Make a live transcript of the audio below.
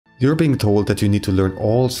You're being told that you need to learn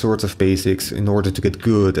all sorts of basics in order to get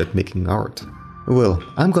good at making art. Well,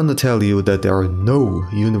 I'm gonna tell you that there are no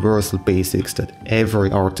universal basics that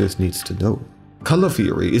every artist needs to know. Color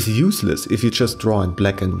theory is useless if you just draw in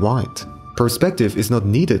black and white. Perspective is not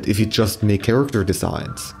needed if you just make character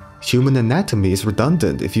designs. Human anatomy is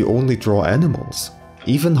redundant if you only draw animals.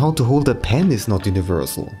 Even how to hold a pen is not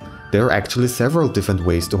universal. There are actually several different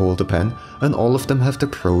ways to hold a pen, and all of them have their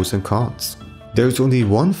pros and cons. There's only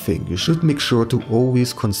one thing you should make sure to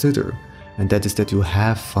always consider, and that is that you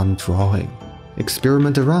have fun drawing.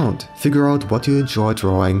 Experiment around, figure out what you enjoy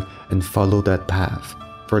drawing, and follow that path.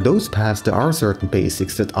 For those paths there are certain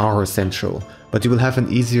basics that are essential, but you will have an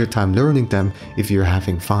easier time learning them if you're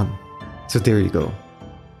having fun. So there you go.